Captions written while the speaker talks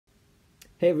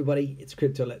Hey everybody, it's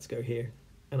Crypto Let's Go here,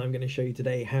 and I'm going to show you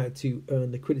today how to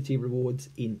earn liquidity rewards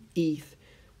in ETH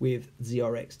with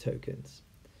ZRX tokens.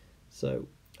 So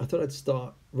I thought I'd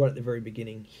start right at the very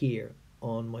beginning here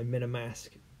on my MetaMask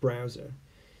browser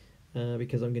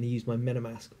because I'm going to use my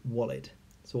MetaMask wallet.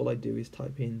 So all I do is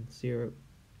type in ZRX.org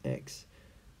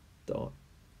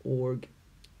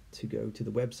to go to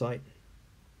the website,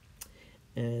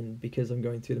 and because I'm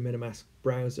going through the MetaMask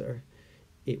browser,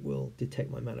 it will detect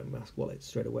my MetaMask wallet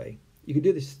straight away. You can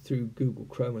do this through Google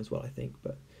Chrome as well, I think,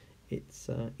 but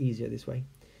it's easier this way.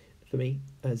 For me,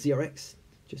 ZRX,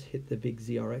 just hit the big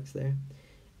ZRX there,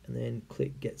 and then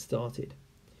click Get Started.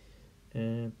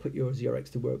 And put your ZRX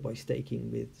to work by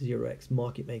staking with ZRX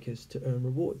market makers to earn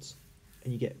rewards.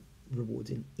 And you get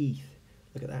rewards in ETH.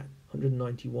 Look at that,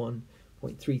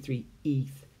 191.33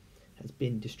 ETH has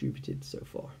been distributed so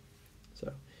far.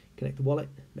 So connect the wallet,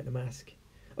 MetaMask.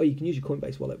 Oh, you can use your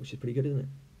Coinbase wallet, which is pretty good, isn't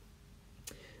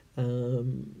it?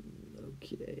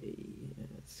 Okay,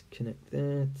 let's connect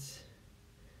that.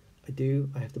 I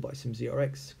have to buy some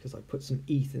ZRX because I put some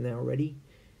ETH in there already.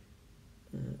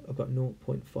 I've got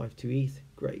 0.52 ETH,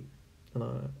 great.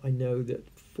 And I know that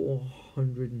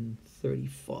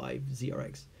 435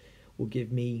 ZRX will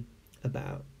give me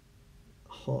about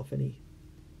half an ETH.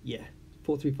 Yeah,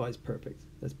 435 is perfect.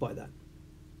 Let's buy that.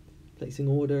 Placing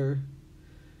order.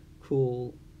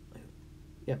 Cool.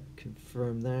 Yep,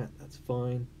 confirm that. That's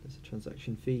fine. There's a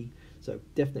transaction fee. So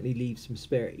definitely leave some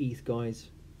spare ETH,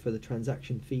 guys, for the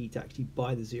transaction fee to actually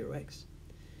buy the ZRX.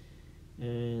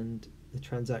 And the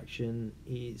transaction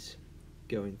is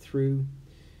going through.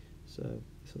 So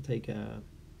this will take a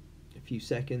few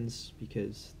seconds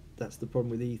because that's the problem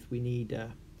with ETH. We need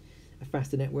a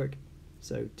faster network.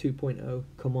 So 2.0,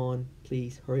 come on,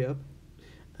 please hurry up.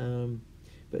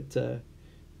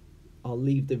 I'll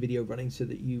leave the video running so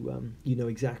that you know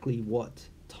exactly what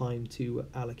time to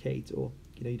allocate, or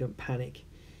you don't panic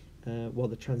while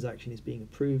the transaction is being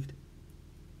approved.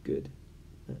 Good,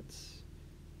 that's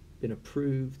been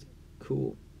approved.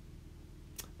 Cool.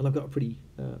 And I've got a pretty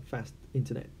fast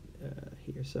internet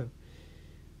here. So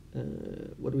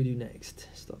what do we do next?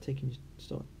 Start staking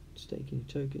your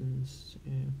tokens.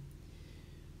 Yeah.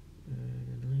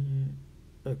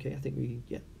 Okay, I think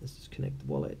let's just connect the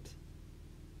wallet.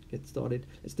 Get started.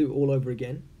 Let's do it all over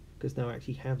again because now I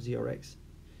actually have ZRX.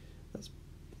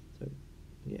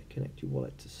 Connect your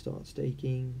wallet to start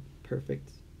staking.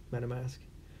 Perfect. MetaMask.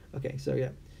 Okay, so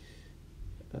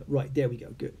right, there we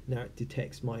go. Good. Now it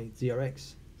detects my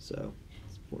ZRX. So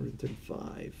it's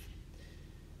 435.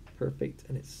 Perfect.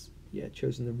 And it's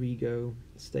chosen the Rego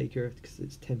staker because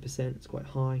it's 10%. It's quite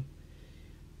high.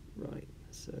 Right.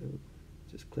 So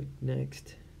just click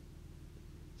next.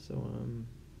 So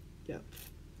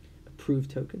approve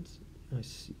tokens. I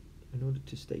see. In order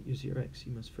to stake your ZRX,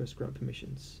 you must first grant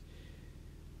permissions.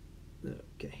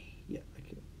 Okay,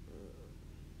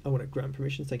 I want to grant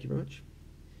permissions. Thank you very much.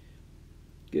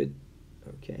 Good.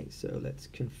 Okay, so let's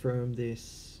confirm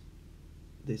this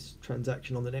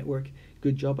transaction on the network.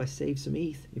 Good job. I saved some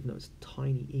ETH, even though it's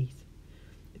tiny ETH,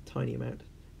 a tiny amount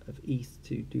of ETH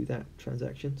to do that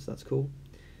transaction. So that's cool.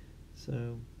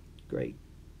 So great.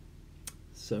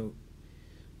 So.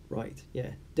 Right,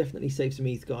 definitely save some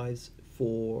ETH, guys,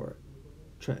 for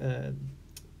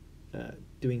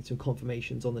doing some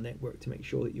confirmations on the network to make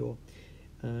sure that you're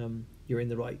in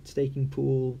the right staking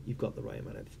pool, you've got the right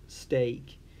amount of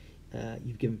stake,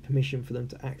 you've given permission for them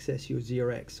to access your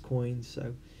ZRX coins.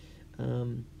 So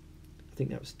I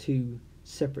think that was 2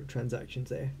 separate transactions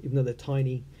there. Even though they're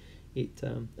tiny,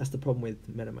 that's the problem with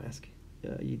MetaMask.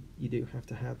 You do have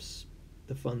to have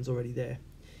the funds already there.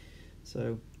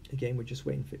 So again, we're just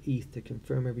waiting for ETH to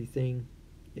confirm everything.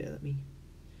 Let me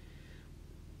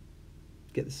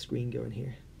get the screen going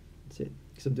here. That's it,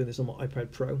 because I'm doing this on my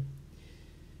iPad Pro.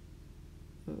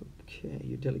 Okay,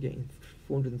 you're delegating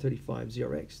 435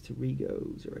 ZRX to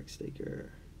Rego, ZRX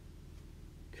staker.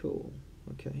 Cool,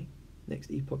 okay. Next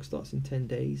epoch starts in 10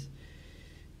 days.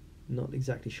 Not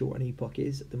exactly sure what an epoch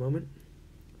is at the moment.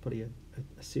 Probably a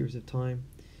series of time.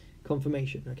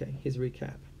 Confirmation, okay, here's a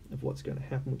recap of what's going to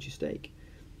happen with your stake.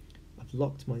 I've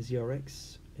locked my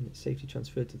ZRX and it's safely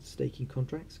transferred to the staking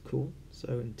contracts. Cool.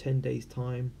 So in 10 days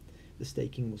time, the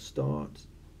staking will start.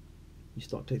 You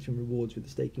start collecting rewards with the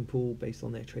staking pool based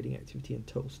on their trading activity and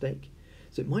total stake.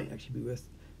 So it might actually be worth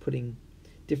putting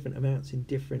different amounts in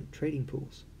different trading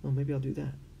pools. Oh, maybe I'll do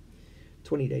that.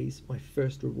 20 days, my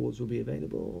first rewards will be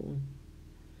available.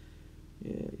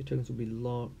 Your tokens will be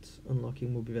locked.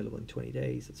 Unlocking will be available in 20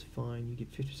 days. That's fine. You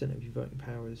get 50% of your voting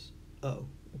powers. Oh,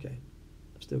 okay.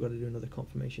 I've still got to do another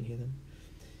confirmation here then.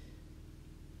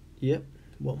 Yep.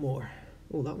 What more?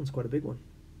 Oh, that one's quite a big one.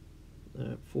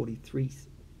 43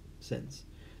 cents.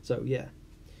 So yeah,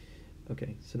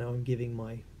 okay, so now I'm giving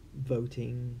my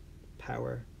voting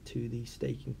power to the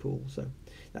staking pool. So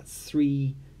that's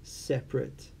 3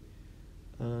 separate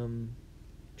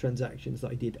transactions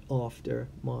that I did after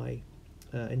my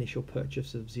initial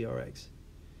purchase of ZRX.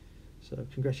 So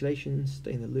congratulations,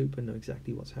 stay in the loop and know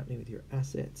exactly what's happening with your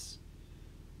assets.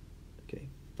 Okay,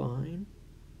 fine.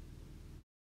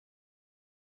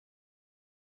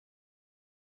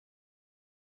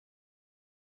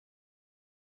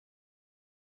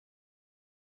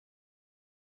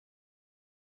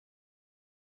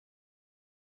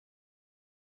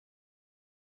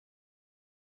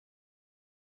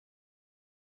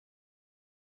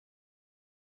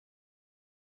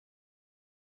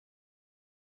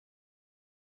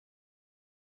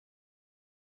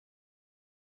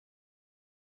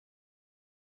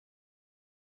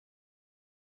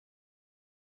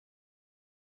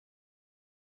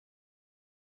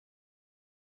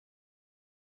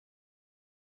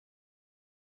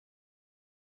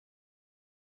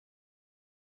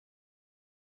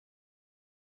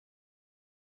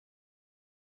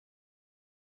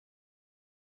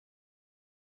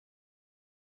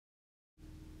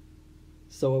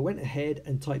 So I went ahead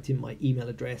and typed in my email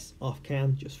address off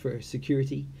cam just for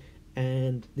security,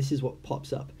 and this is what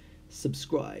pops up: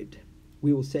 subscribed.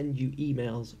 We will send you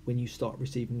emails when you start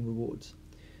receiving rewards.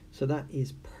 So that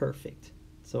is perfect.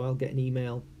 So I'll get an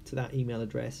email to that email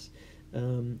address,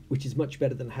 which is much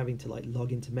better than having to like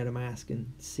log into MetaMask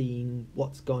and seeing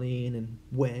what's gone in and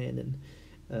when,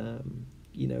 and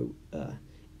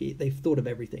they've thought of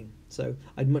everything. So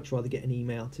I'd much rather get an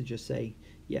email to just say,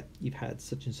 yeah, you've had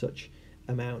such and such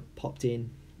amount popped in.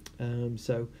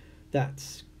 So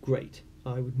that's great.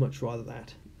 I would much rather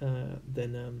that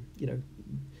than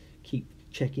keep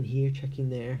checking here, checking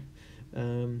there.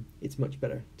 It's much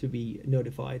better to be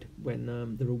notified when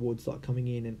the rewards start coming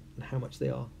in and how much they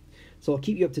are. So I'll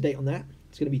keep you up to date on that.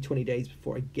 It's going to be 20 days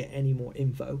before I get any more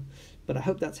info, but I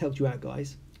hope that's helped you out,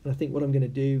 guys. And I think what I'm going to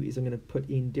do is I'm going to put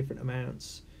in different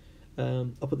amounts.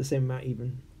 I'll put the same amount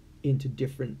even into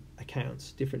different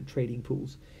accounts, different trading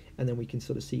pools, and then we can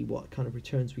sort of see what kind of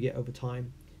returns we get over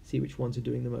time, see which ones are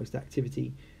doing the most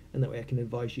activity, and that way I can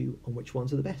advise you on which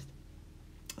ones are the best.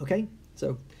 Okay,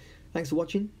 so thanks for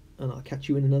watching, and I'll catch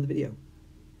you in another video.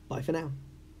 Bye for now.